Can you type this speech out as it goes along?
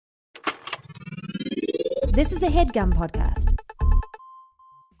This is a HeadGum podcast.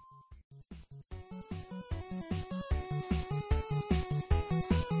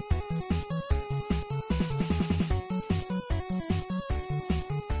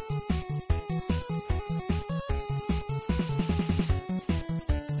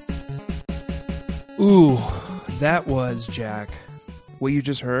 Ooh, that was, Jack. What you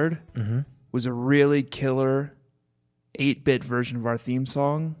just heard was a really killer 8-bit version of our theme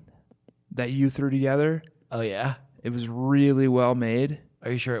song that you threw together. Oh, yeah? It was really well made.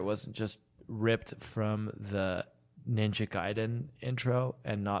 Are you sure it wasn't just ripped from the Ninja Gaiden intro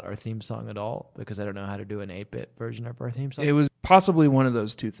and not our theme song at all? Because I don't know how to do an 8-bit version of our theme song. It was possibly one of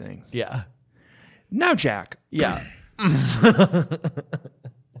those two things. Yeah. Now, Jack. Yeah.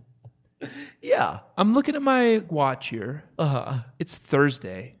 Yeah. I'm looking at my watch here. Uh-huh. It's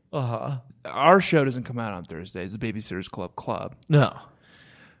Thursday. Uh-huh. Our show doesn't come out on Thursdays, the Babysitters Club. No.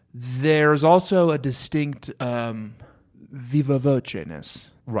 There's also a distinct viva voce-ness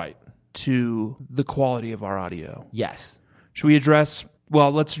Right. to the quality of our audio. Yes. Should we address...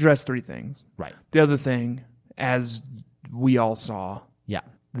 Well, let's address three things. Right. The other thing, as we all saw, Yeah.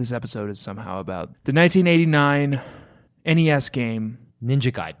 this episode is somehow about the 1989 NES game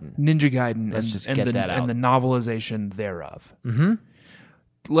Ninja Gaiden. Ninja Gaiden Let's just get that out. and the novelization thereof. Mm-hmm.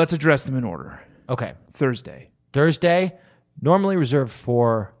 Let's address them in order. Okay. Thursday. Thursday, normally reserved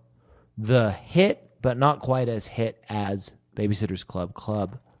for the hit, but not quite as hit as Babysitters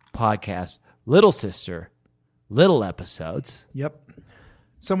Club podcast, Little Sister, Little Episodes. Yep.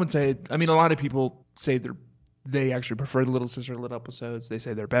 Some would say, I mean, a lot of people say they actually prefer the Little Sister Little episodes. They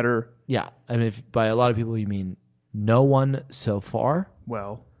say they're better. Yeah. And if by a lot of people you mean no one so far.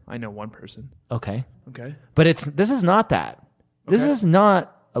 Well, I know one person. Okay. Okay. But this is not that. This Okay. is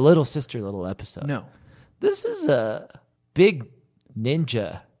not a Little Sister Little episode. No. This is a big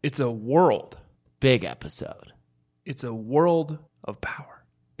ninja It's a world. big episode. It's a world of power.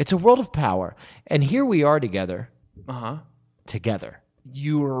 It's a world of power. And here we are together. Uh-huh. Together.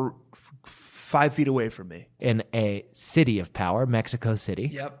 You are 5 feet away from me. In a city of power, Mexico City.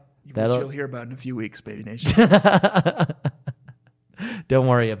 Yep. Which That'll- you'll hear about in a few weeks, Baby Nation. Don't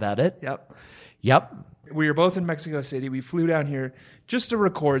worry about it. Yep. Yep. We are both in Mexico City. We flew down here just to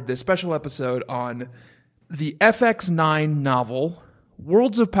record this special episode on the FX9 novel,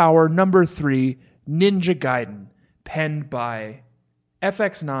 Worlds of Power #3, Ninja Gaiden, penned by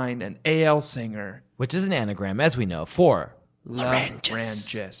FX9 and A.L. Singer. Which is an anagram, as we know, for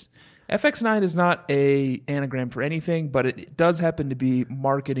Larangis. FX9 is not a anagram for anything, but it does happen to be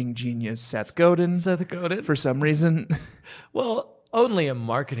marketing genius Seth Godin. Seth Godin. For some reason. Well, only a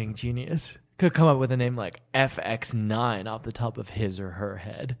marketing genius could come up with a name like FX9 off the top of his or her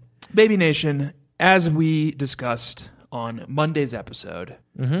head. Baby Nation, as we discussed on Monday's episode,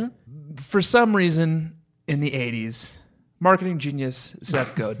 for some reason in the 80s, marketing genius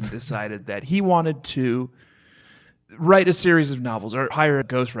Seth Godin decided that he wanted to write a series of novels or hire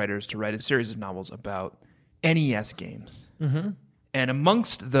ghostwriters to write a series of novels about NES games. And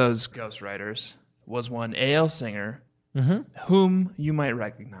amongst those ghostwriters was one A.L. Singer, whom you might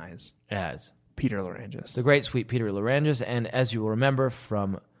recognize As Peter Larangis. the great sweet Peter Larangis. And as you will remember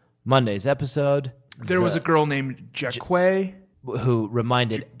from Monday's episode, There was a girl named Jaquay. who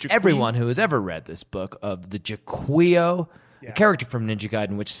reminded Jaquio? everyone who has ever read this book of the Jaquio, a character from Ninja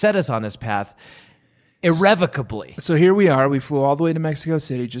Gaiden, which set us on this path irrevocably. So here we are. We flew all the way to Mexico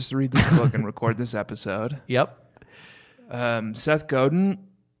City just to read this book and record this episode. Yep. Seth Godin,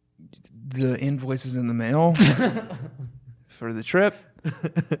 the invoice is in the mail for the trip.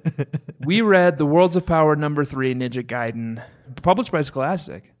 We read The Worlds of Power #3, Ninja Gaiden, published by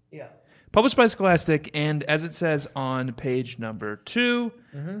Scholastic. Yeah. Published by Scholastic, and as it says on page #2,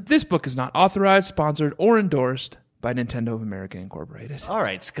 this book is not authorized, sponsored, or endorsed by Nintendo of America Incorporated. All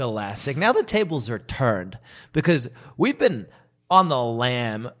right, Scholastic. Now the tables are turned because we've been on the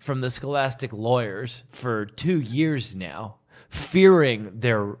lam from the Scholastic lawyers for 2 years now, fearing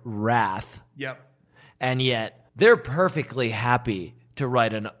their wrath. Yep. And yet they're perfectly happy to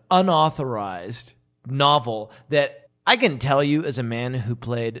write an unauthorized novel that I can tell you, as a man who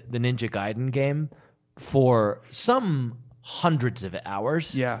played the Ninja Gaiden game for some hundreds of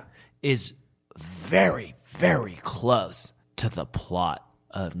hours, Yeah. is very, very close to the plot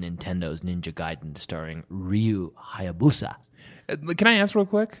of Nintendo's Ninja Gaiden starring Ryu Hayabusa. Can I ask real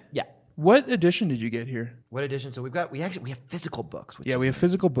quick? Yeah. What edition did you get here? What edition? So we have physical books. Which Yeah, we have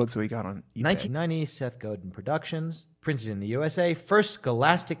physical books that we got on eBay. 1990 Seth Godin Productions, printed in the USA. First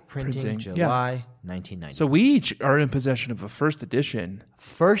Scholastic printing, Printing, July 1990. So we each are in possession of a first edition,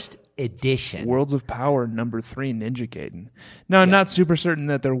 first edition. Worlds of Power #3 Ninja Gaiden. Now, I'm not super certain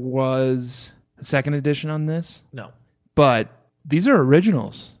that there was a second edition on this, No. but these are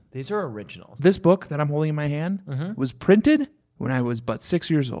originals. These are originals. This book that I'm holding in my hand was printed when I was but 6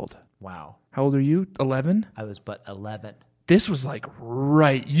 years old. Wow. How old are you? 11? I was but 11. This was like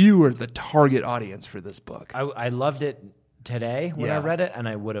right. You were the target audience for this book. I loved it today when I Yeah. read it, and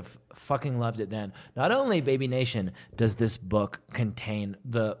I would have fucking loved it then. Not only, Baby Nation, does this book contain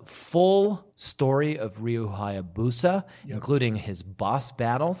the full story of Ryu Hayabusa, including his boss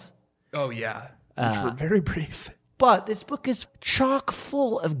battles, Oh, yeah. Which were very brief. but this book is chock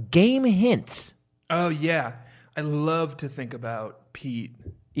full of game hints. Oh, yeah. I love to think about Pete.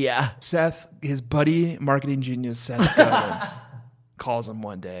 Yeah. Seth, his buddy, marketing genius Seth Godin, calls him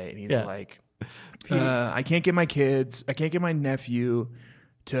one day, and he's Yeah. like, I can't get my kids, I can't get my nephew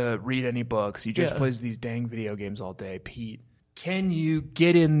to read any books. He just plays these dang video games all day. Pete, can you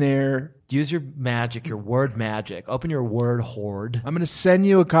get in there? Use your magic, your word magic. Open your word hoard. I'm going to send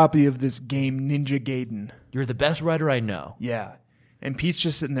you a copy of this game, Ninja Gaiden. You're the best writer I know. Yeah. And Pete's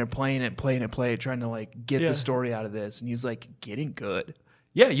just sitting there playing it, trying to like get the story out of this. And he's like getting good.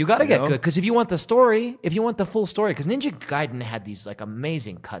 Yeah, you got to get know? good, because if you want the story, if you want the full story, because Ninja Gaiden had these like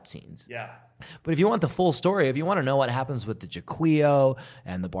amazing cutscenes. Yeah. But if you want the full story, if you want to know what happens with the Jaquio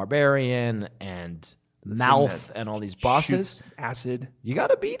and the Barbarian and Mouth and all these bosses, Shoots acid. you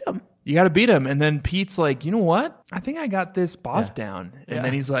got to beat them. You got to beat him. And then Pete's like, you know what? I think I got this boss down. And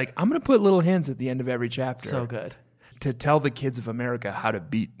then he's like, I'm going to put little hints at the end of every chapter. So good. To tell the kids of America how to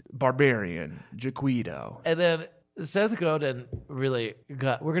beat Barbarian, Jaquito. And then Seth Godin really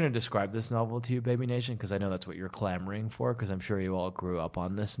got... We're going to describe this novel to you, Baby Nation, because I know that's what you're clamoring for, because I'm sure you all grew up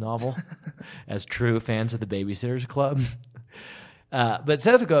on this novel as true fans of the Babysitters Club. But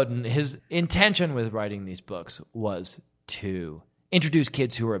Seth Godin, his intention with writing these books was to introduce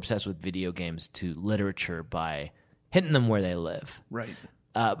kids who are obsessed with video games to literature by hitting them where they live. Right.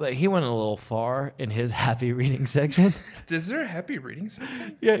 But he went a little far in his happy reading section. Is there a happy reading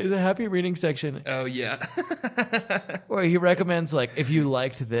section? Yeah, the happy reading section Oh, yeah. where he recommends, like, if you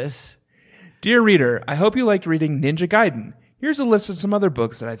liked this... Dear reader, I hope you liked reading Ninja Gaiden. Here's a list of some other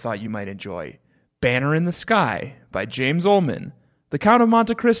books that I thought you might enjoy. Banner in the Sky by James Ullman. The Count of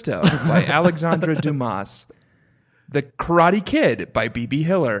Monte Cristo by Alexandre Dumas. The Karate Kid by B.B.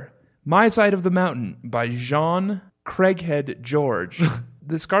 Hiller. My Side of the Mountain by Jean Craighead George.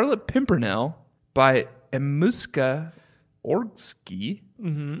 The Scarlet Pimpernel by Emuska Orgsky.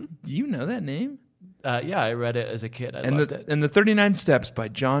 Mm-hmm. Do you know that name? Yeah, I read it as a kid. I loved it. And The 39 Steps by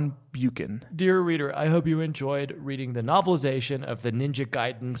John Buchan. Dear reader, I hope you enjoyed reading the novelization of the Ninja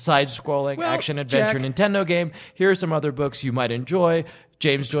Gaiden side-scrolling action-adventure Jack. Nintendo game. Here are some other books you might enjoy.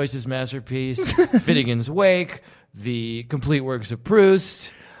 James Joyce's masterpiece, Finnegan's Wake, The Complete Works of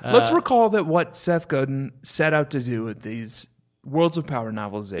Proust. Let's recall that what Seth Godin set out to do with these Worlds of Power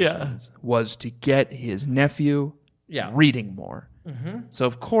novelizations was to get his nephew reading more. Mm-hmm. So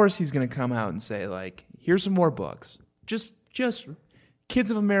of course he's going to come out and say, like, here's some more books. Just Kids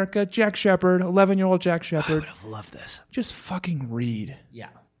of America, Jack Shepherd, 11-year-old Jack Shepherd. I would have loved this. Just fucking read. Yeah.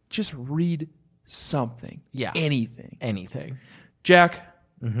 Just read something. Yeah. Anything. Jack,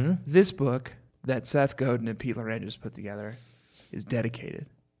 this book that Seth Godin and Pete Loran just put together is dedicated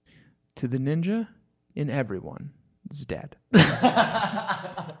to the ninja in everyone. It's dead.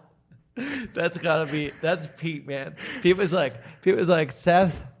 That's Pete, man. Pete was like,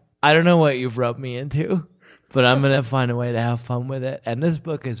 Seth, I don't know what you've roped me into, but I'm going to find a way to have fun with it. And this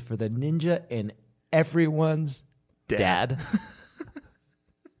book is for the ninja in everyone's dad.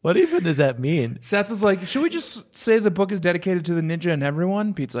 What even does that mean? Seth was like, should we just say the book is dedicated to the ninja and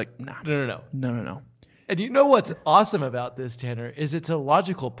everyone? Pete's like, nah. No. And you know what's awesome about this, Tanner, is it's a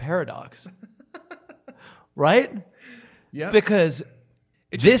logical paradox. Right? Yeah. Because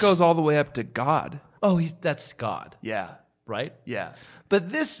It just goes all the way up to God. That's God, Yeah. right? Yeah. But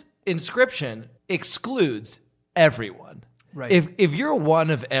this inscription excludes everyone. Right. If you're one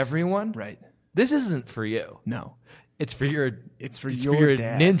of everyone, Right. this isn't for you. No. It's for your your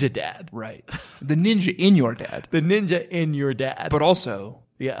dad. ninja dad. Right. The ninja in your dad. The ninja in your dad. But also,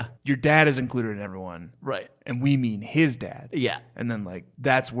 yeah. your dad is included in everyone. Right. And we mean his dad. Yeah. And then, like,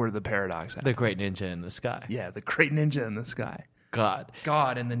 that's where the paradox happens. The great ninja in the sky. Yeah, the great ninja in the sky. God.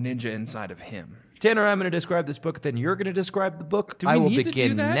 God and the ninja inside of him. Tanner, I'm going to describe this book, then you're going to describe the book. Do we I will need to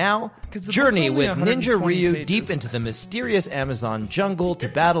begin do that? now. 'Cause the Journey book's only with Ninja 120 Ryu pages. deep into the mysterious Amazon jungle to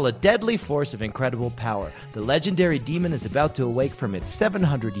battle a deadly force of incredible power. The legendary demon is about to awake from its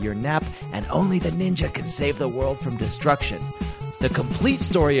 700-year nap, and only the ninja can save the world from destruction. The complete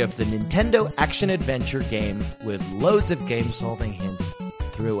story of the Nintendo action-adventure game with loads of game-solving hints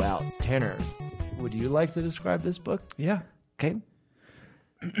throughout. Tanner, would you like to describe this book? Yeah. Okay.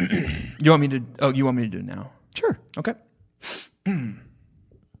 You want me to? Oh, you want me to do it now? Sure. Okay.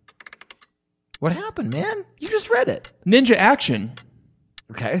 What happened, man? You just read it. Ninja action.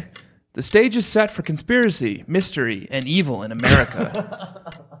 Okay. The stage is set for conspiracy, mystery, and evil in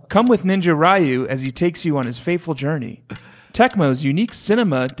America. Come with Ninja Ryu as he takes you on his fateful journey. Tecmo's unique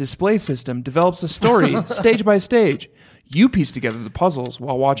cinema display system develops a story stage by stage. You piece together the puzzles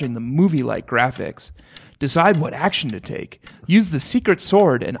while watching the movie-like graphics. Decide what action to take. Use the secret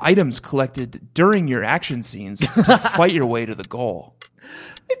sword and items collected during your action scenes to fight your way to the goal.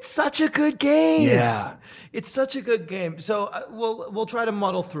 It's such a good game. Yeah. It's such a good game. So we'll try to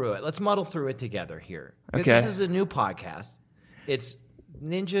muddle through it. Let's muddle through it together here. Okay. This is a new podcast. It's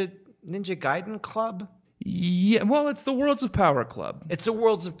Ninja Gaiden Club. Yeah, well, it's the Worlds of Power Club. It's a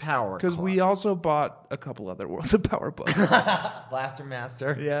Worlds of Power Because Club. we also bought a couple other Worlds of Power books. Blaster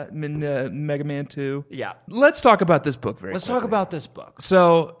Master. Yeah, Mega Man 2. Yeah. Let's talk about this book very Let's quickly. talk about this book.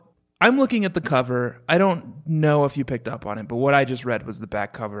 So I'm looking at the cover. I don't know if you picked up on it, but what I just read was the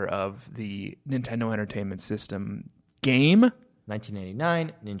back cover of the Nintendo Entertainment System game,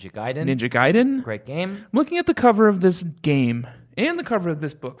 1989, Ninja Gaiden. Ninja Gaiden. Great game. I'm looking at the cover of this game and the cover of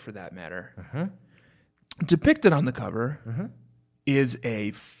this book for that matter. Mm-hmm. Depicted on the cover is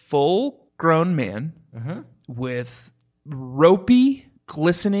a full-grown man with ropey,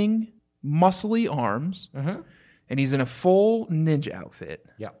 glistening, muscly arms, and he's in a full ninja outfit.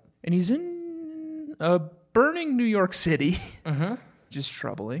 Yeah. And he's in a burning New York City, just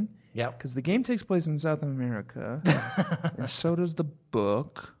troubling. Yeah. Because the game takes place in South America, and so does the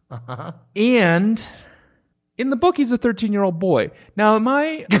book. And in the book, he's a 13-year-old boy. Now, am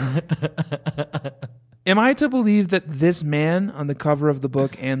I to believe that this man on the cover of the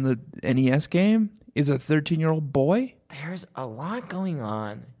book and the NES game is a 13-year-old boy? There's a lot going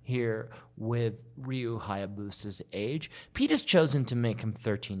on here with Ryu Hayabusa's age. Pete has chosen to make him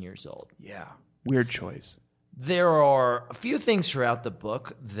 13 years old. Yeah. Weird choice. There are a few things throughout the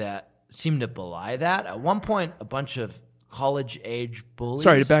book that seem to belie that. At one point, a bunch of college-age bullies...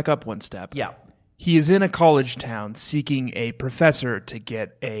 Sorry, to back up one step. Yeah. He is in a college town seeking a professor to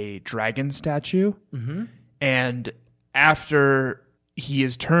get a dragon statue. Mm-hmm. And after he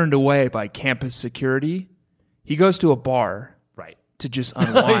is turned away by campus security, he goes to a bar Right. to just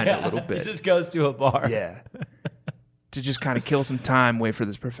unwind a little He bit. just goes to a bar. Yeah. To just kind of kill some time, wait for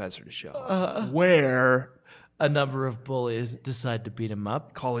this professor to show up. Where A number of bullies decide to beat him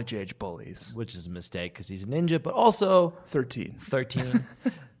up, college-age bullies. which is a mistake because he's a ninja, but also 13. 13.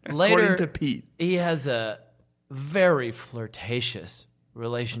 According Later, to Pete. he has a very flirtatious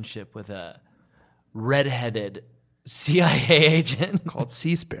relationship with a redheaded CIA agent Called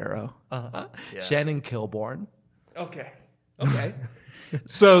Sea Sparrow. Shannon Kilborn. Okay. Okay.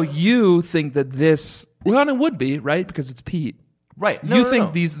 So you think that this... Well, it would be, right? Because it's Pete. Right. You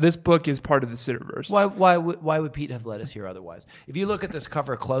think this book is part of the Cityverse. Why would Pete have led us here otherwise? If you look at this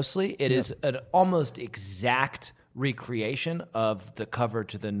cover closely, it is an almost exact recreation of the cover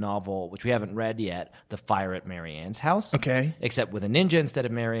to the novel, which we haven't read yet, The Fire at Marianne's House. Okay. Except with a ninja instead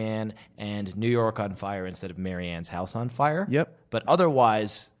of Marianne and New York on fire instead of Marianne's house on fire. Yep. But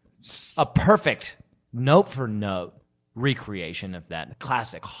otherwise, a perfect note-for-note recreation of that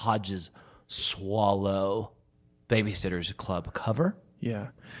classic Hodges Swallow Babysitter's Club cover. Yeah.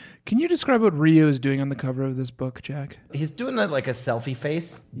 Can you describe what Ryu is doing on the cover of this book, Jack? He's doing like a selfie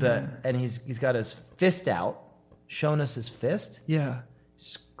face, and he's got his fist out, showing us his fist. Yeah.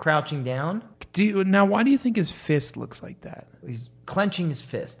 He's crouching down. Now, why do you think his fist looks like that? He's clenching his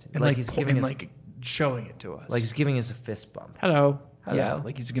fist, And like he's giving us, like showing it to us. like he's giving us a fist bump. hello. Hello. Yeah,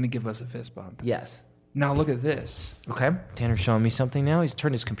 like he's going to give us a fist bump. Yes. Now look at this. Okay. Tanner's showing me something now. He's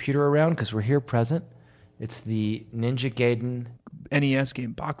turned his computer around because we're here present. It's the Ninja Gaiden NES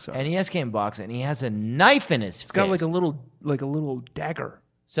game box art. NES game box, and he has a knife in his fist. It's got like a little dagger.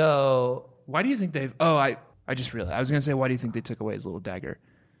 So Why do you think they've... Oh, I just realized. I was going to say, why do you think they took away his little dagger?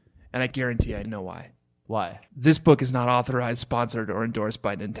 And I guarantee I know why. why? This book is not authorized, sponsored, or endorsed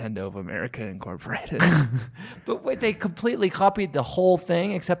by Nintendo of America Incorporated. But wait, they completely copied the whole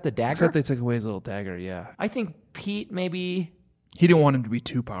thing except the dagger. Except they took away his little dagger, yeah. I think Pete maybe He didn't want him to be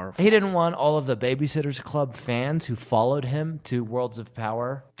too powerful. he didn't want all of the Babysitters Club fans who followed him to Worlds of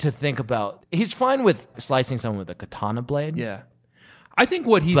Power to think about. He's fine with slicing someone with a katana blade. Yeah. I think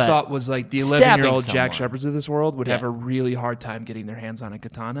what he But thought was like the stabbing 11-year-old Jack someone. Shepherds of this world would have Yeah. a really hard time getting their hands on a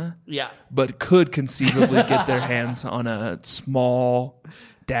katana, Yeah. but could conceivably get their hands on a small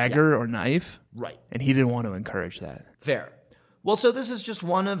dagger or knife. Right. And he didn't want to encourage that. Fair. Well, so this is just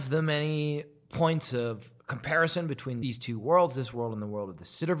one of the many points of comparison between these two worlds, this world and the world of the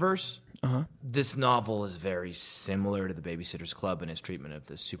Cityverse. This novel is very similar to The Babysitter's Club in its treatment of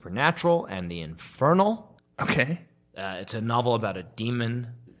the supernatural and the infernal. Okay. It's a novel about a demon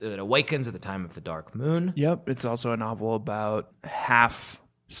that awakens at the time of the dark moon. Yep. It's also a novel about half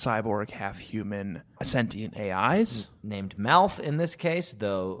cyborg, half human, sentient AIs. Named Mouth in this case,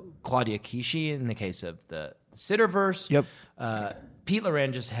 though Claudia Kishi in the case of the Sitterverse. Yep. Pete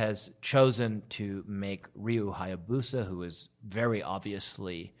Larangis has chosen to make Ryu Hayabusa, who is very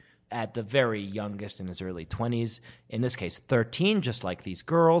obviously at the very youngest in his early 20s, in this case 13, just like these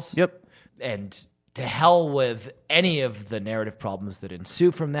girls. Yep. And to hell with any of the narrative problems that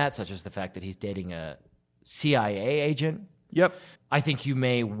ensue from that, such as the fact that he's dating a CIA agent. Yep. I think you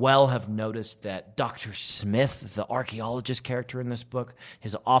may well have noticed that Dr. Smith, the archaeologist character in this book,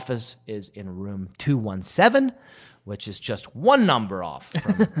 his office is in room 217, which is just one number off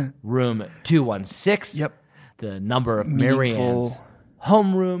from room 216. Yep. The number of Meaningful. Marianne's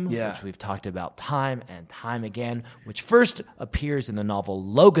homeroom, Yeah. which we've talked about time and time again, which first appears in the novel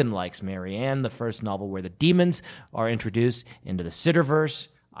Logan Likes Marianne, the first novel where the demons are introduced into the Sitterverse.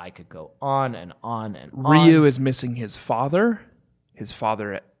 I could go on and on and on. Ryu is missing his father. His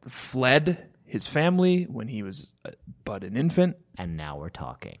father fled his family when he was but an infant. And now we're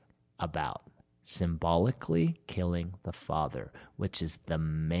talking about symbolically killing the father, which is the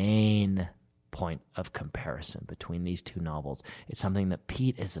main point of comparison between these two novels. It's something that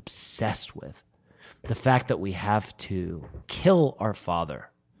Pete is obsessed with. The fact that we have to kill our father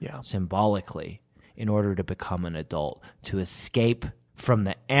symbolically in order to become an adult, to escape from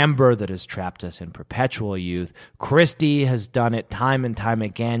the amber that has trapped us in perpetual youth. Christy has done it time and time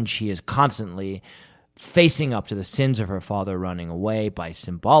again. She is constantly facing up to the sins of her father running away by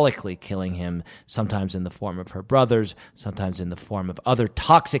symbolically killing him, sometimes in the form of her brothers, sometimes in the form of other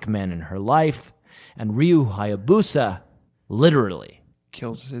toxic men in her life. And Ryu Hayabusa literally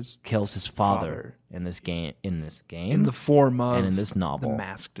Kills his father in this game. in the form of and in this novel, the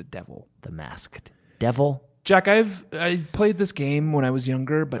masked devil. The Masked Devil. Jack, I played this game when I was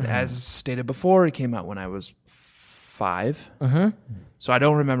younger, but as stated before, it came out when I was 5. So I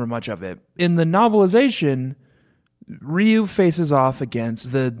don't remember much of it. In the novelization, Ryu faces off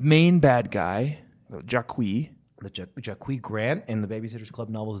against the main bad guy, Jaqui. The Jaqui Grant in the Babysitter's Club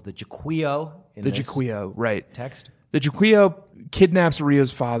novels, the Jaquio in The this Jaquio, right. text. The Jaquio kidnaps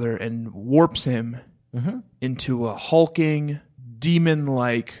Ryu's father and warps him into a hulking,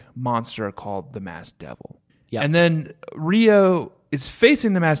 demon-like monster called the Masked Devil. Yep. And then Ryu is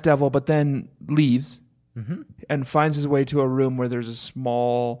facing the Masked Devil, but then leaves and finds his way to a room where there's a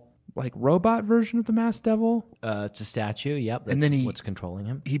small, like, robot version of the Masked Devil. It's a statue, yep. That's And then what's controlling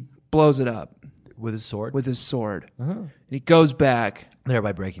him. He blows it up With his sword. with his sword. And he goes back.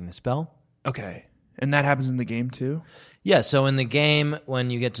 Thereby breaking the spell. Okay. And that happens in the game, too? Yeah, so in the game, when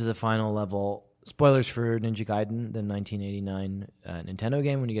you get to the final level, spoilers for Ninja Gaiden, the 1989 Nintendo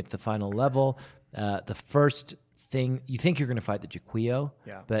game, when you get to the final level, the first thing, you think you're going to fight the Jaquio,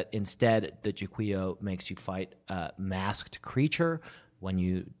 but instead the Jaquio makes you fight a masked creature. When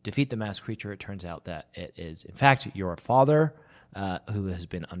you defeat the masked creature, it turns out that it is, in fact, your father, who has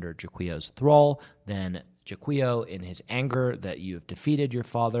been under Jaquio's thrall. Then Jaquio, in his anger that you have defeated your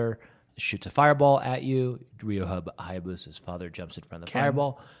father, shoots a fireball at you. Ryu Hayabusa's father jumps in front of the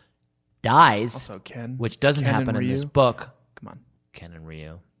fireball, dies, Also Ken. which doesn't Ken happen and in this Ryu. book. Come on. Ken and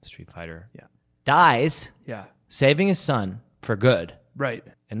Ryu, Street Fighter. Yeah. Dies, Yeah. saving his son for good. Right.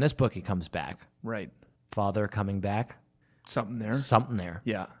 In this book, he comes back. Right. Father coming back. Something there. Something there.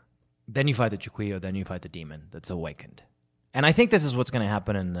 Yeah. Then you fight the Jaquio, then you fight the demon that's awakened. And I think this is what's going to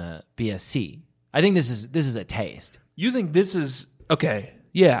happen in the BSC. I think this is a taste. You think this is okay?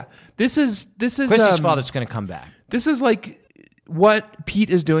 Yeah. This is Christy's father's going to come back. This is like what Pete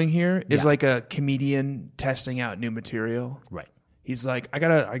is doing here is Yeah. like a comedian testing out new material. Right. He's like, I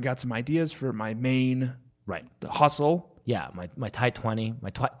got some ideas for my main Right. hustle. Yeah, my Type 20, my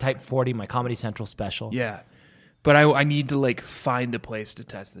Type 40, my Comedy Central special. Yeah. But I need to like find a place to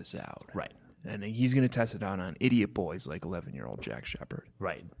test this out. Right. And he's going to test it out on idiot boys like 11-year-old Jack Shepard.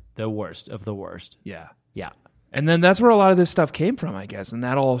 Right. The worst of the worst. Yeah. Yeah. And then that's where a lot of this stuff came from, I guess. And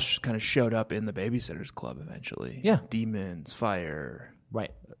that all kind of showed up in the Babysitter's Club eventually. Yeah. Demons, fire,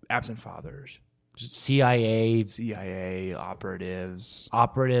 Right. absent fathers, Just CIA CIA, operatives.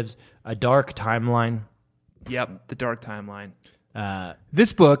 operatives, a dark timeline. Yep, the dark timeline.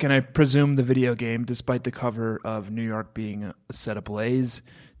 This book, and I presume the video game, despite the cover of New York being set ablaze,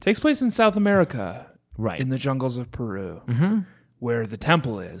 takes place in South America. Right. In the jungles of Peru, where the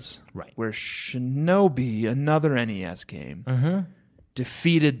temple is. Right. Where Shinobi, another NES game,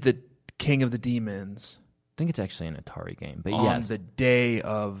 defeated the king of the demons, think it's actually an Atari game, but on yes. the day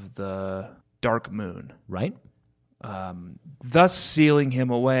of the dark moon, Right? thus sealing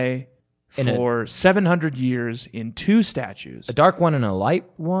him away for 700 years in 2 statues. A dark one and a light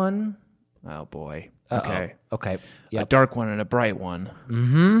one. Oh, boy. Uh-oh. Okay. Okay. A Yep. dark one and a bright one.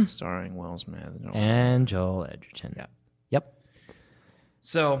 Mm-hmm. Starring Will Smith. And Joel Edgerton. Yeah. Yep.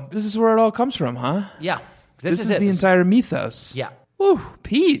 So this is where it all comes from, huh? Yeah. This is it. the entire mythos. Yeah. Woo,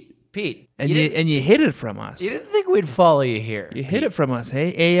 Pete. Pete. And you hid it from us. You didn't think we'd follow you here. You hid it from us,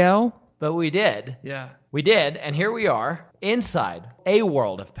 hey, AL? But we did. Yeah. We did, and here we are, inside a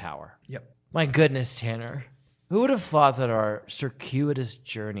world of power. Yep. My goodness, Tanner. Who would have thought that our circuitous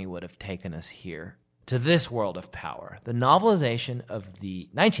journey would have taken us here, to this world of power? The novelization of the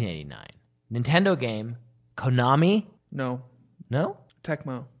 1989 Nintendo game, Konami? No. No?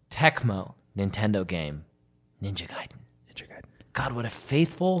 Tecmo. Tecmo Nintendo game, Ninja Gaiden. God, what a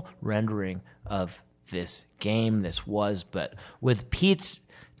faithful rendering of this game this was, but with Pete's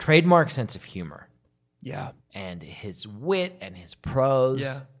trademark sense of humor Yeah. and his wit and his prose.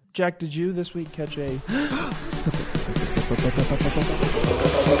 Yeah. Jack, did you this week catch a...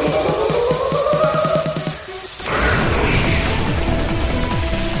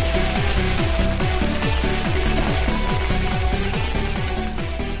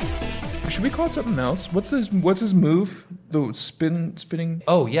 Should we call it something else? What's his move? The spinning...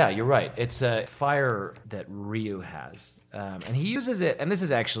 Oh, yeah, you're right. It's a fire that Ryu has. And he uses it, and this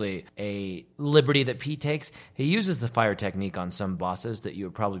is actually a liberty that Pete takes. He uses the fire technique on some bosses that you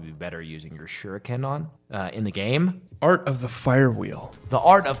would probably be better using your shuriken on in the game. Art of the fire wheel. The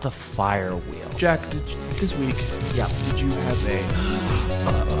art of the fire wheel. Jack, this week, Yeah. did you have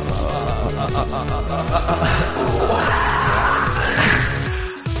a...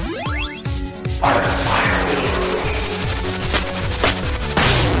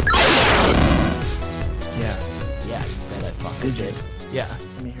 Yeah. Yeah, you bet I fucking did. Yeah.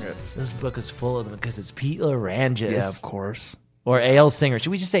 Let me hear it. This book is full of them because it's Pete Larangis. Yeah, of course. Or A.L. Singer. Should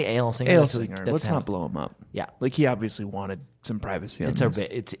we just say A.L. Singer? Ale That's- Singer. that's Let's how- not blow him up. Yeah. Like, he obviously wanted some privacy on It's our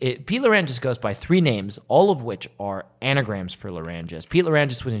this. bit. Pete Larangis goes by 3 names, all of which are anagrams for Larangis. Pete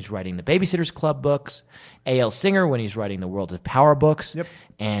Larangis when he's writing the Babysitter's Club books, A.L. Singer when he's writing the Worlds of Power books, Yep.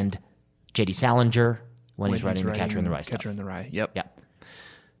 and J.D. Salinger when he's writing the Catcher in the Rye stuff. Catcher in the Rye, yep. Yeah.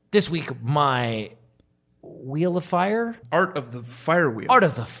 This week, my Wheel of Fire, Art of the fire wheel. Art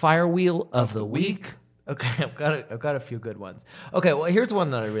of the Fire Wheel of the Week. Okay, I've got a few good ones. Okay, well, here's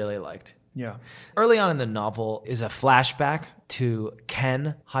one that I really liked. Yeah. Early on in the novel is a flashback to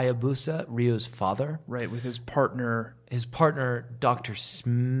Ken Hayabusa, Ryu's father. Right, with his partner, His partner, Dr.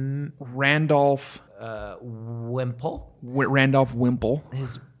 Randolph Wimple. Randolph Wimple.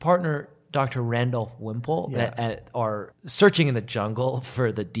 His partner, Dr. Randolph Wimple, Yeah. that are searching in the jungle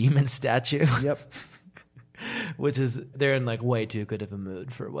for the demon statue. Yep. Which is, they're in like way too good of a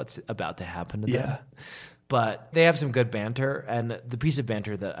mood for what's about to happen to them. Yeah. But they have some good banter, and the piece of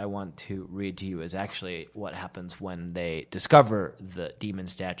banter that I want to read to you is actually what happens when they discover the demon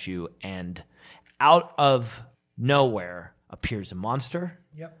statue, and out of nowhere appears a monster.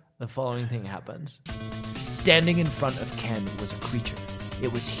 Yep. The following thing happens. Standing in front of Ken was a creature.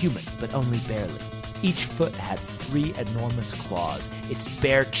 It was human, but only barely. Each foot had 3 enormous claws. Its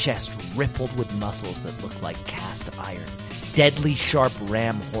bare chest rippled with muscles that looked like cast iron. Deadly sharp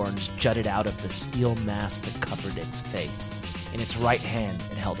ram horns jutted out of the steel mask that covered its face. In its right hand,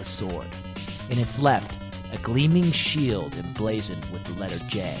 it held a sword. In its left, a gleaming shield emblazoned with the letter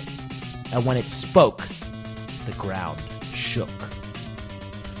J. And when it spoke, the ground shook.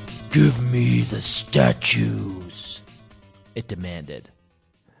 "Give me the statues," it demanded.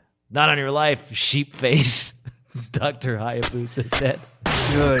 "Not on your life, sheep face," Dr. Hayabusa said.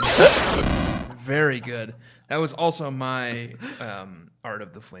 Good. Very good. That was also my Art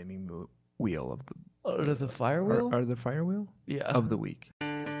of the Flaming Wheel of the... Out of the fire wheel? Art of the Fire Wheel? Yeah. Of the week.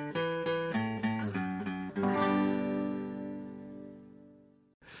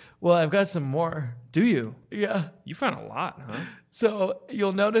 Well, I've got some more. Do you? Yeah. You found a lot, huh? So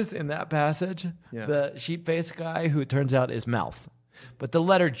you'll notice in that passage, Yeah. the sheep face guy, who it turns out is Mouth. But the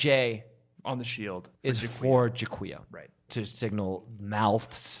letter J On the shield. is for Jaquia. Right. To signal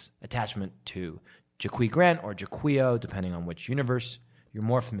Mouth's attachment to Jaquie Grant or Jaquio, depending on which universe you're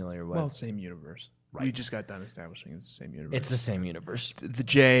more familiar with. Well, same universe. Right. You just got done establishing it's the same universe. It's the same universe. The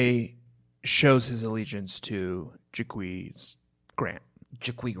J shows his allegiance to Jaquie's Grant.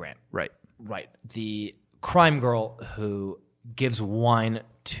 Jaquie Grant. Right. Right. The crime girl who gives wine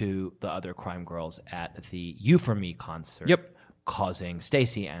to the other crime girls at the You For Me concert. Yep. Causing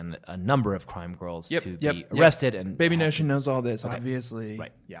Stacy and a number of crime girls Yep, to yep, be yep. arrested. And Baby Nation knows all this, obviously.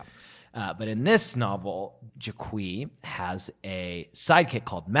 Right. Yeah. But in this novel, Jakui has a sidekick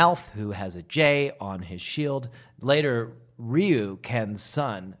called Mouth, who has a J on his shield. Later, Ryu, Ken's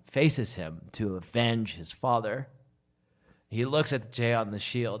son, faces him to avenge his father. He looks at the J on the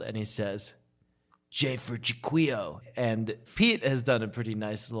shield and he says, J for Jaquio. And Pete has done a pretty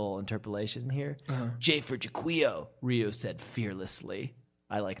nice little interpolation here. J for Jaquio, Ryu said fearlessly.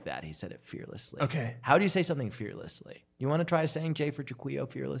 I like that. He said it fearlessly. Okay. How do you say something fearlessly? You want to try saying J for Jaquio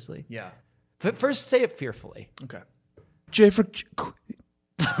fearlessly? Yeah. First, say it fearfully. Okay. J for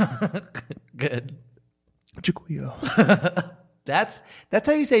Good. Jaquio. That's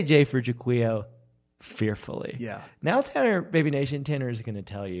how you say J for Jaquio fearfully. Yeah. Now Tanner, Baby Nation, Tanner is going to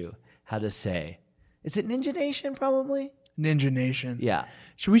tell you how to say. Is it Ninja Nation probably? Ninja Nation. Yeah.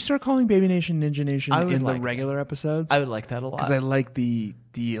 Should we start calling Baby Nation Ninja Nation I would in like the that. regular episodes? I would like that a lot. Because I like the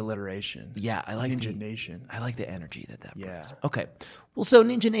alliteration. Yeah, I like Ninja Nation. I like the energy that Yeah. brings. Okay. Well, so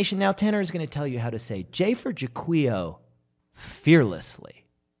Ninja Nation, now Tanner is going to tell you how to say J for Jaquio fearlessly.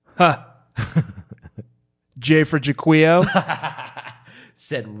 Ha! J for Jaquio.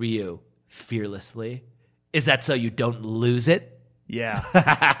 Said Ryu fearlessly. Is that so you don't lose it? Yeah.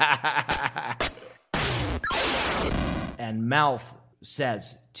 And Mouth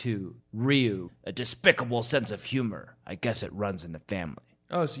says to Ryu, a despicable sense of humor. I guess it runs in the family.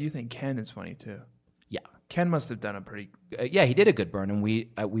 Oh, so you think Ken is funny too? Yeah. Ken must have done a pretty. Yeah, he did a good burn, and we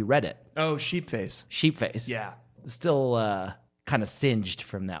read it. Oh, Sheepface. Sheepface. Yeah. Still kind of singed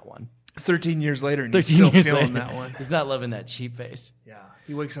from that one. 13 years later, and he's 13 still years feeling later. that one. He's not loving that Sheepface. Yeah.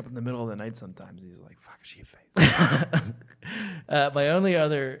 He wakes up in the middle of the night sometimes. He's like, fuck Sheepface. My only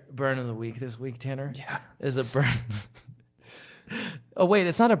other burn of the week this week, Tanner, is a burn. Oh, wait,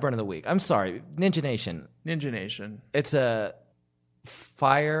 it's not a burn of the week. I'm sorry. Ninja Nation. Ninja Nation. It's a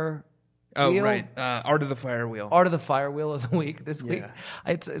fire Oh, wheel? right. Art of the Fire Wheel. Art of the Fire Wheel of the week this week. Yeah.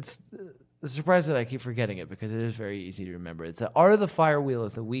 It's a surprise that I keep forgetting it because it is very easy to remember. It's the Art of the Fire Wheel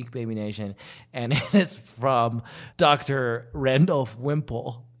of the week, Baby Nation, and it is from Dr. Randolph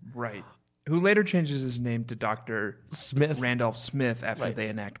Wimple. Right. Who later changes his name to Dr. Smith. Randolph Smith after Right. they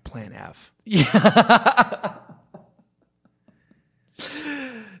enact Plan F. Yeah.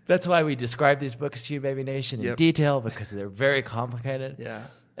 That's why we describe these books to you, Baby Nation, in detail because they're very complicated.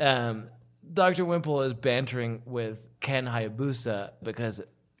 Yeah. Dr. Wimple is bantering with Ken Hayabusa because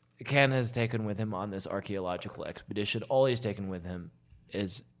Ken has taken with him on this archaeological expedition. All he's taken with him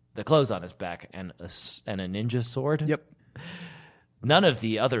is the clothes on his back and a ninja sword. Yep. None of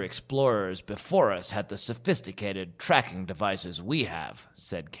the other explorers before us had the sophisticated tracking devices we have,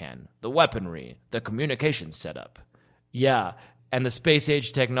 said Ken. The weaponry, the communication setup. Yeah, and the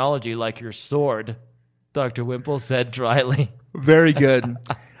space-age technology like your sword, Dr. Wimple said dryly. Very good.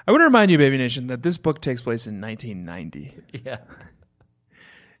 I want to remind you, Baby Nation, that this book takes place in 1990. Yeah.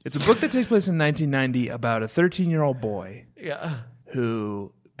 It's a book that takes place in 1990 about a 13-year-old boy Yeah.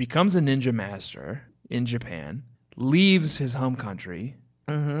 who becomes a ninja master in Japan, leaves his home country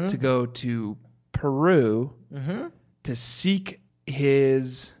to go to Peru to seek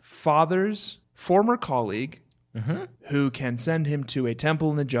his father's former colleague who can send him to a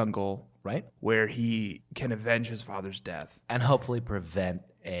temple in the jungle, Right? where he can avenge his father's death. And hopefully prevent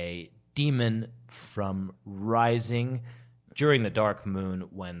a demon from rising during the dark moon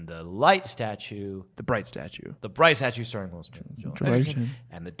when the light statue, The bright statue. the bright statue starring Will Smith,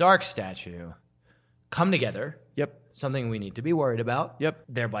 and the dark statue come together. Yep. Something we need to be worried about. Yep.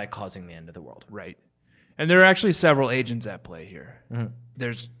 Thereby causing the end of the world. Right. And there are actually several agents at play here.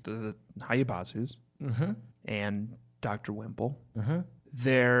 There's the Hayabusus and Dr. Wimple.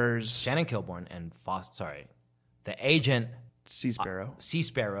 There's Shannon Kilborn and the agent Sea Sparrow, Sea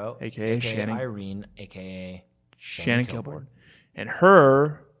Sparrow, AKA Shannon. Irene, aka Shannon Kilborn, and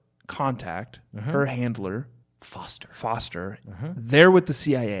her contact, her handler, Foster. They're with the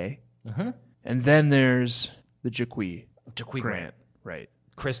CIA. And then there's the Jakui Grant. Right.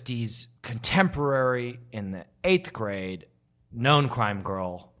 Christie's contemporary in the 8th grade, known crime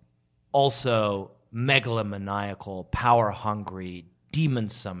girl, also megalomaniacal, power-hungry demon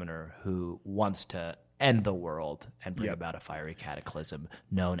summoner who wants to end the world and bring about a fiery cataclysm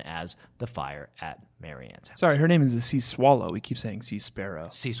known as the fire at Marianne's house. Sorry, her name is the Sea Swallow. We keep saying Sea Sparrow.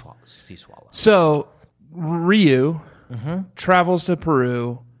 Sea swallow. So Ryu travels to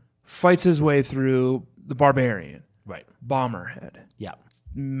Peru, fights his way through the Barbarian, Right. Bomberhead, Yeah.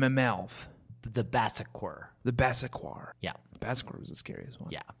 Mamelf, The Batsiquor. the Bassaquar. Yeah. Bassaquar was the scariest one.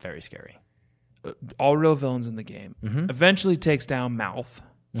 Yeah. Very scary. All real villains in the game. Eventually takes down Mouth,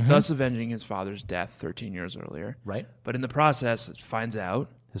 thus avenging his father's death 13 years earlier. Right. But in the process, it finds out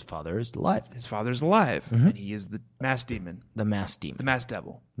His father is alive. His father's alive, and he is the mass demon, The mass demon. the mass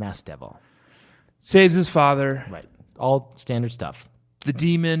devil. Mass devil. Saves his father. Right. All standard stuff. The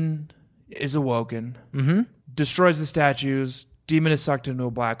demon is awoken, destroys the statues. Demon is sucked into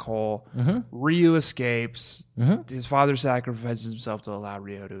a black hole. Ryu escapes. His father sacrifices himself to allow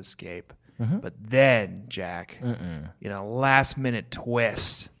Ryu to escape. But then, Jack, in a last-minute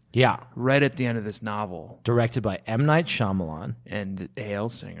twist, Yeah. right at the end of this novel, Directed by M. Night Shyamalan. and A.L.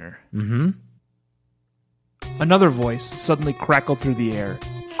 Singer, another voice suddenly crackled through the air.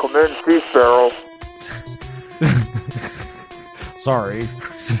 Come in, Sea Sparrow. Sorry.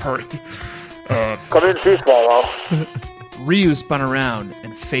 Sorry. Come in, Sea Swallow. Ryu spun around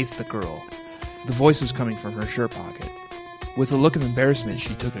and faced the girl. The voice was coming from her shirt pocket. With a look of embarrassment,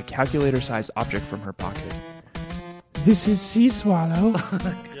 she took a calculator-sized object from her pocket. "This is Sea Swallow,"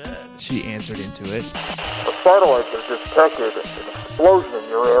 she answered into it. The satellite has detected an explosion in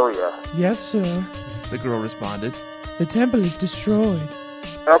your area. "Yes, sir," the girl responded. "The temple is destroyed."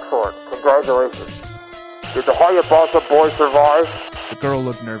 Excellent. Congratulations. Did the Hayabasa boy survive? The girl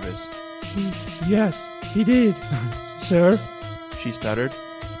looked nervous. Yes, he did, sir. She stuttered.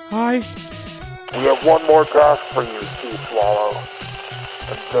 Hi. We have one more task for you, Sea Swallow.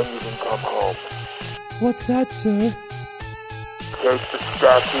 And then you can come home. What's that, sir? Take the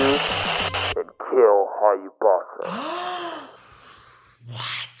statues and kill Hayabasa.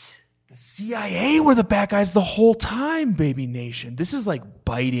 The CIA were the bad guys the whole time, Baby Nation. This is like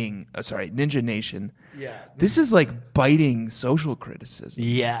biting... Ninja Nation. Yeah. This is like biting social criticism.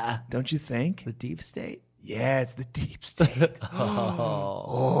 Yeah. Don't you think? The deep state? Yeah, it's the deep state.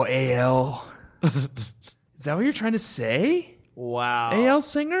 Oh, AL. Is that what you're trying to say? Wow. AL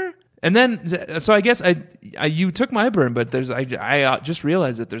Singer? And then, so I guess you took my burn, but I just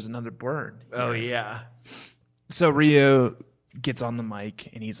realized that there's another burn. Oh, yeah. So Ryu gets on the mic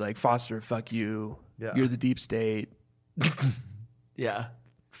and he's like, "Foster, fuck you. Yeah. You're the deep state. Yeah.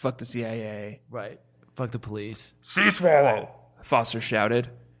 Fuck the CIA." Right. Fuck the police. Sea Swallow, Foster shouted.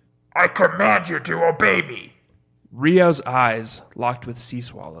 I command you to obey me. Rio's eyes locked with Sea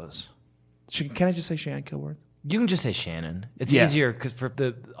Swallow's. Can I just say Shannon Kilworth? You can just say Shannon. It's Yeah. easier because for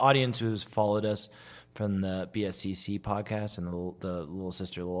the audience who's followed us from the BSCC podcast and the Little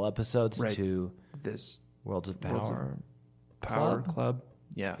Sister Little episodes Right. to This Worlds of Power. Worlds of Power Club.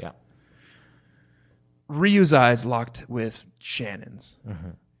 Yeah. Yeah. Ryu's eyes locked with Shannon's.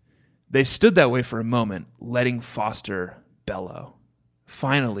 They stood that way for a moment, letting Foster bellow.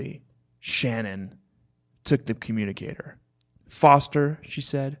 Finally, Shannon took the communicator. "Foster," she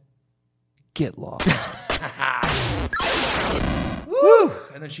said, "get lost." Woo!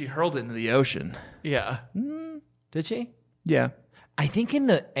 And then she hurled it into the ocean. Yeah. Did she? Yeah. I think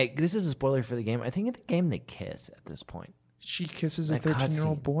this is a spoiler for the game. I think in the game they kiss at this point. She kisses a That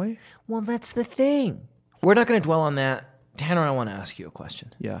 13-year-old cutscene. boy? Well, that's the thing. We're not going to dwell on that. Tanner, I want to ask you a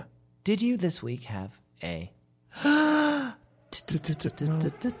question. Yeah. Did you this week have a...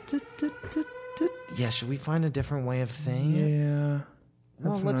 Yeah, should we find a different way of saying it? Yeah.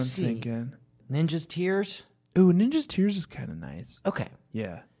 That's Well, what let's I'm see. thinking. Ninja's Tears? Ooh, Ninja's Tears is kind of nice. Okay.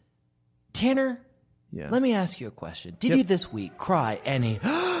 Yeah. Tanner, Yeah. let me ask you a question. Did Yep. you this week cry any...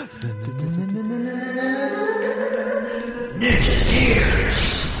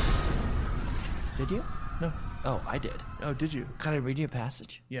 Did you? No. Oh, I did. Oh, did you? Can I read you a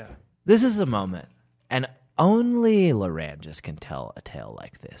passage? Yeah. This is a moment, and only Larangis can tell a tale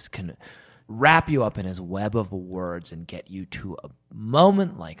like this, can wrap you up in his web of words and get you to a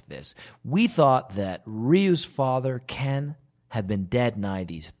moment like this. We thought that Ryu's father, Ken, had been dead nigh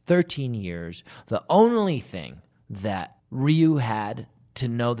these 13 years. The only thing that Ryu had to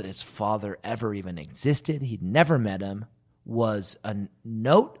know that his father ever even existed, he'd never met him, was a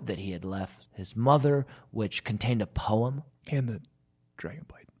note that he had left his mother, which contained a poem. And the Dragon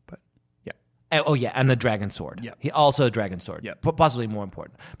Blade. But yeah. Oh, yeah, and the dragon sword. Yep. He also a dragon sword. Yep. Possibly more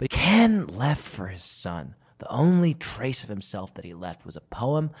important. But Ken left for his son. The only trace of himself that he left was a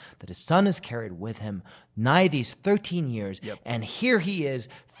poem that his son has carried with him nigh these 13 years. Yep. And here he is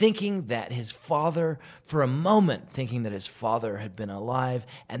thinking that his father, for a moment, thinking that his father had been alive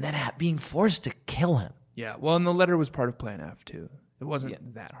and then being forced to kill him. Yeah. Well, and the letter was part of Plan F, too. It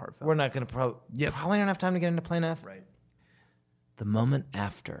wasn't that heartfelt. We're not going to probably don't have time to get into Plan F. Right. The moment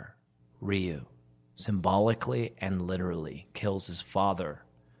after Ryu symbolically and literally kills his father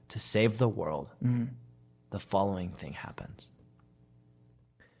to save the world, the following thing happens.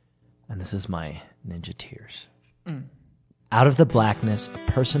 And this is my ninja tears. Out of the blackness,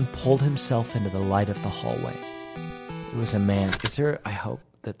 a person pulled himself into the light of the hallway. It was a man. Is there, I hope,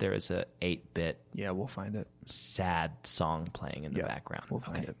 that there is a 8-bit Yeah, we'll find it. sad song playing in the background. We'll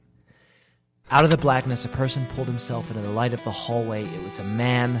find it. Out of the blackness, a person pulled himself into the light of the hallway. It was a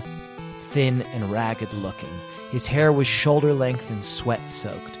man, thin and ragged looking. His hair was shoulder length and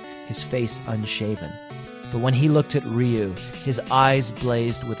sweat-soaked, his face unshaven. But when he looked at Ryu, his eyes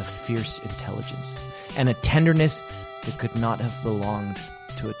blazed with a fierce intelligence and a tenderness that could not have belonged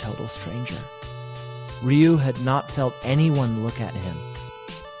to a total stranger. Ryu had not felt anyone look at him,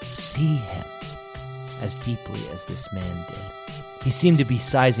 see him, as deeply as this man did. He seemed to be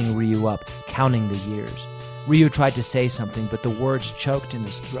sizing Ryu up, counting the years. Ryu tried to say something, but the words choked in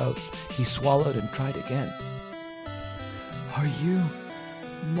his throat. He swallowed and tried again. Are you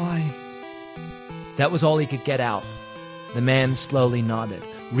my... That was all he could get out. The man slowly nodded.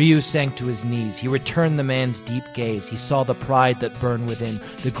 Ryu sank to his knees. He returned the man's deep gaze. He saw the pride that burned within,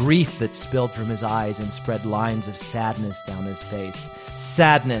 the grief that spilled from his eyes and spread lines of sadness down his face.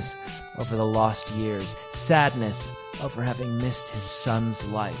 Sadness over the lost years. Sadness over having missed his son's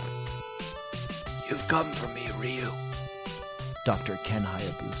life. You've come for me, Ryu, Dr. Ken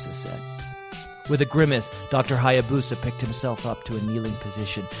Hayabusa said. With a grimace, Dr. Hayabusa picked himself up to a kneeling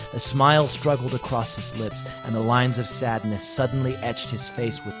position. A smile struggled across his lips, and the lines of sadness suddenly etched his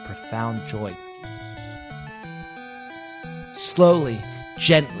face with profound joy. Slowly,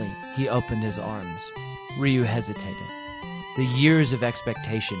 gently, he opened his arms. Ryu hesitated. The years of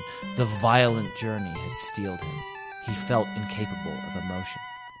expectation, the violent journey had steeled him. He felt incapable of emotion.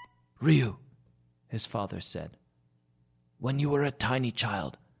 Ryu, his father said, when you were a tiny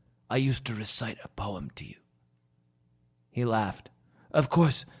child, I used to recite a poem to you. He laughed. Of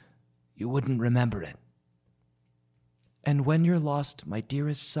course, you wouldn't remember it. And when you're lost, my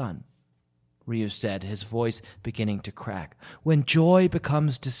dearest son, Ryu said, his voice beginning to crack, when joy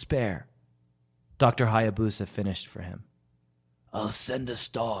becomes despair, Dr. Hayabusa finished for him. I'll send a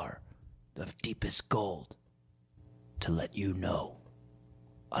star of deepest gold to let you know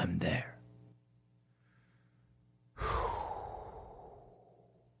I'm there.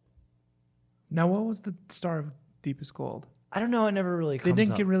 Now, what was the star of Deepest Gold? I don't know. It never really comes They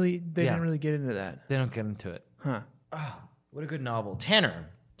didn't up. get really. They Yeah. didn't really get into that, They don't get into it. huh? What a good novel. Tanner,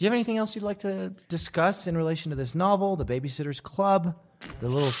 do you have anything else you'd like to discuss in relation to this novel, The Babysitter's Club, the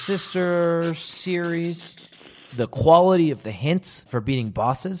Little Sister series, the quality of the hints for beating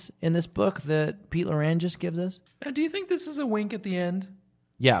bosses in this book that Pete Loran just gives us? Now, do you think this is a wink at the end?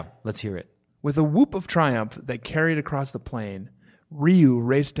 Yeah, let's hear it. With a whoop of triumph that carried across the plain, Ryu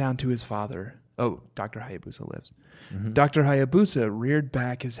raced down to his father. Oh, Dr. Hayabusa lives. Dr. Hayabusa reared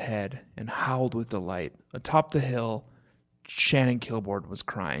back his head and howled with delight. Atop the hill, Shannon Kilboard was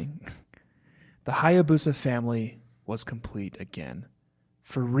crying. The Hayabusa family was complete again.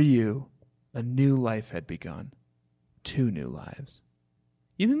 For Ryu, a new life had begun. 2 new lives.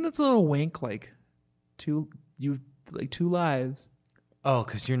 You think that's a little wink, like two lives? Oh,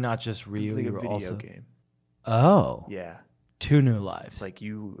 because you're not just Ryu, It's like a you're video also... game. Oh, Yeah. 2 new lives. It's like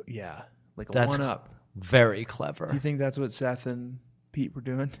you, yeah. Like a That's one-up. very clever. You think that's what Seth and Pete were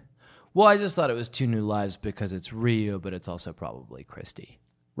doing? Well, I just thought it was 2 new lives because it's Ryu, but it's also probably Christy,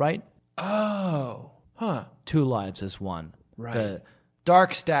 right? Oh. Huh. 2 lives is one. Right. The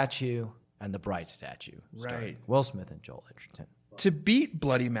dark statue and the bright statue. starring Right. Will Smith and Joel Edgerton. To beat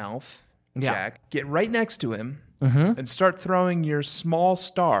Bloody Mouth, Yeah. Jack, get right next to him and start throwing your small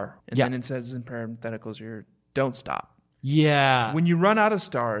star. And Yeah. then it says in parentheticals here, don't stop. Yeah. When you run out of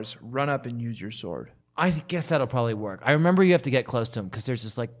stars, run up and use your sword. I guess that'll probably work. I remember you have to get close to him because there's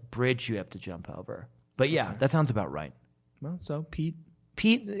this like bridge you have to jump over. But yeah, that sounds about right. Well, so Pete.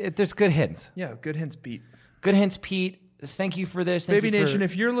 Pete, there's good hints. Yeah, good hints, Pete. Good hints, Pete. Thank you for this. Thank Baby you for- Nation,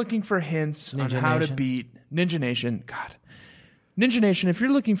 if you're looking for hints on Ninja how to Nation. beat Ninja Nation, Ninja Nation, if you're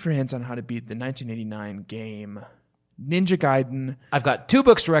looking for hints on how to beat the 1989 game Ninja Gaiden, I've got 2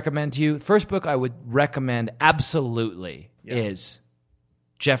 books to recommend to you. First book I would recommend absolutely is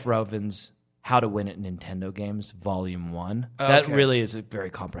Jeff Rovin's How to Win at Nintendo Games, Volume 1. That Okay. really is very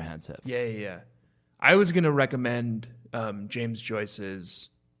comprehensive. yeah. I was going to recommend James Joyce's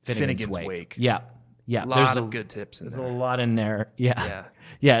Finnegan's Wake. Yeah. A lot There's of good tips in There's there. a lot in there. Yeah. Yeah.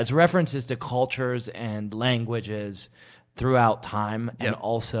 Yeah, it's references to cultures and languages throughout time, and Yep.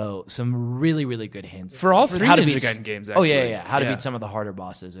 also some really, really good hints For all 3 how to Ninja beat Gaiden games, Oh yeah, actually. yeah. How to Yeah. beat some of the harder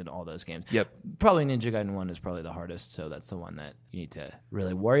bosses in all those games. Yep. Probably Ninja Gaiden 1 is probably the hardest, so that's the one that you need to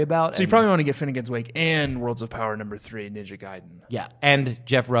really worry about. So you And- probably want to get Finnegan's Wake and Worlds of Power number 3, Ninja Gaiden. yeah, and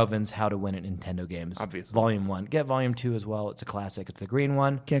Jeff Rovin's How to Win at Nintendo Games, Obviously. Volume 1. Get Volume 2 as well. It's a classic. It's the green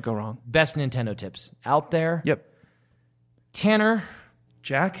one. Can't go wrong. Best Nintendo tips out there. Yep. Tanner,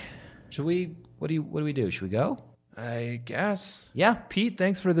 Jack? should we? What do we do? Should we go? I guess. Yeah. Pete,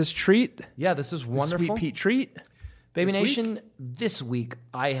 thanks for this treat. Yeah, this is wonderful. Sweet Pete treat. Baby this Nation, week. this week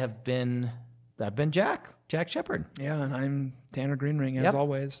I've been Jack Shepard. Yeah, and I'm Tanner Greenring, as Yep.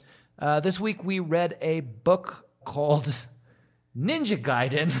 always. This week we read a book called Ninja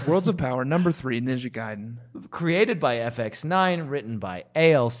Gaiden, Worlds of Power, number 3, Ninja Gaiden. created by FX9, written by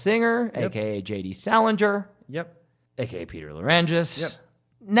A.L. Singer, a.k.a. J.D. Salinger, Yep. a.k.a. Peter Larangis. Yep.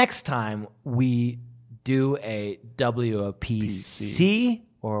 Next time we do a WOPC,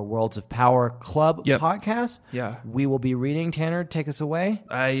 or Worlds of Power Club Yep. podcast. Yeah. We will be reading. Tanner, take us away.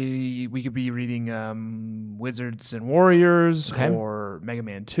 We could be reading Wizards and Warriors Okay. or Mega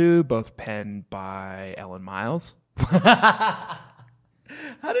Man 2, both penned by Ellen Miles. How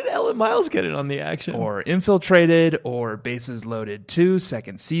did Ellen Miles get in on the action? Or Infiltrated or Bases Loaded 2,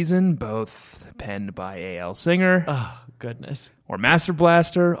 second season, both penned by A.L. Singer. Oh, goodness. Or Master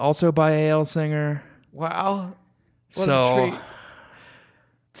Blaster, also by A.L. Singer. Wow. What So- a treat.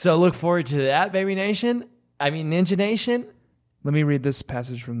 So look forward to that, Baby Nation. I mean, Ninja Nation. Let me read this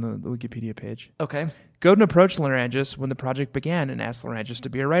passage from the Wikipedia page. Okay. Godin approached Larangis when the project began and asked Larangis to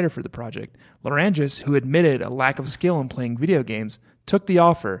be a writer for the project. Larangis, who admitted a lack of skill in playing video games, took the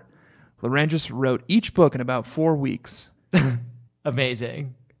offer. Larangis wrote each book in about 4 weeks.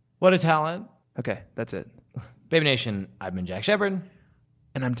 Amazing. What a talent. Okay, that's it. Baby Nation, I've been Jack Shepard.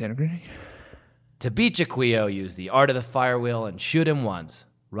 And I'm Tanner Greening. To beat Jaquio, use the art of the fire wheel and shoot him once.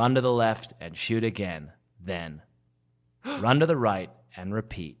 Run to the left and shoot again. Then run to the right and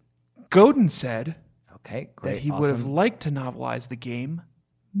repeat. Godin said Okay, great. that he would have awesome. liked to novelize the game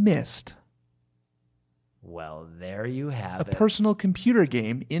Myst, Well, there you have a it. personal computer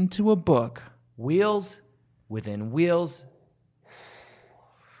game, into a book. Wheels within wheels.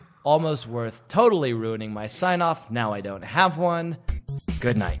 Almost worth totally ruining my sign off. Now I don't have one.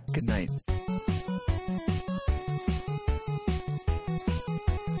 Good night. Good night.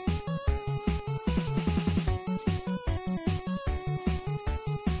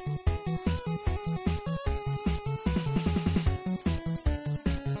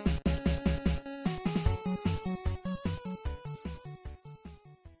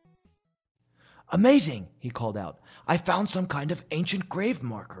 Amazing, he called out. I found some kind of ancient grave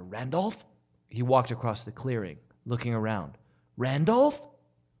marker, Randolph. He walked across the clearing, looking around. Randolph?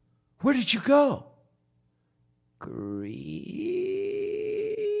 Where did you go? Greek.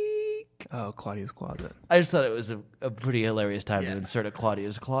 Oh, Claudia's Closet. I just thought it was a pretty hilarious time to insert a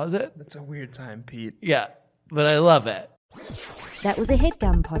Claudia's Closet. That's a weird time, Pete. Yeah, but I love it. That was a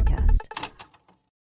HeadGum podcast.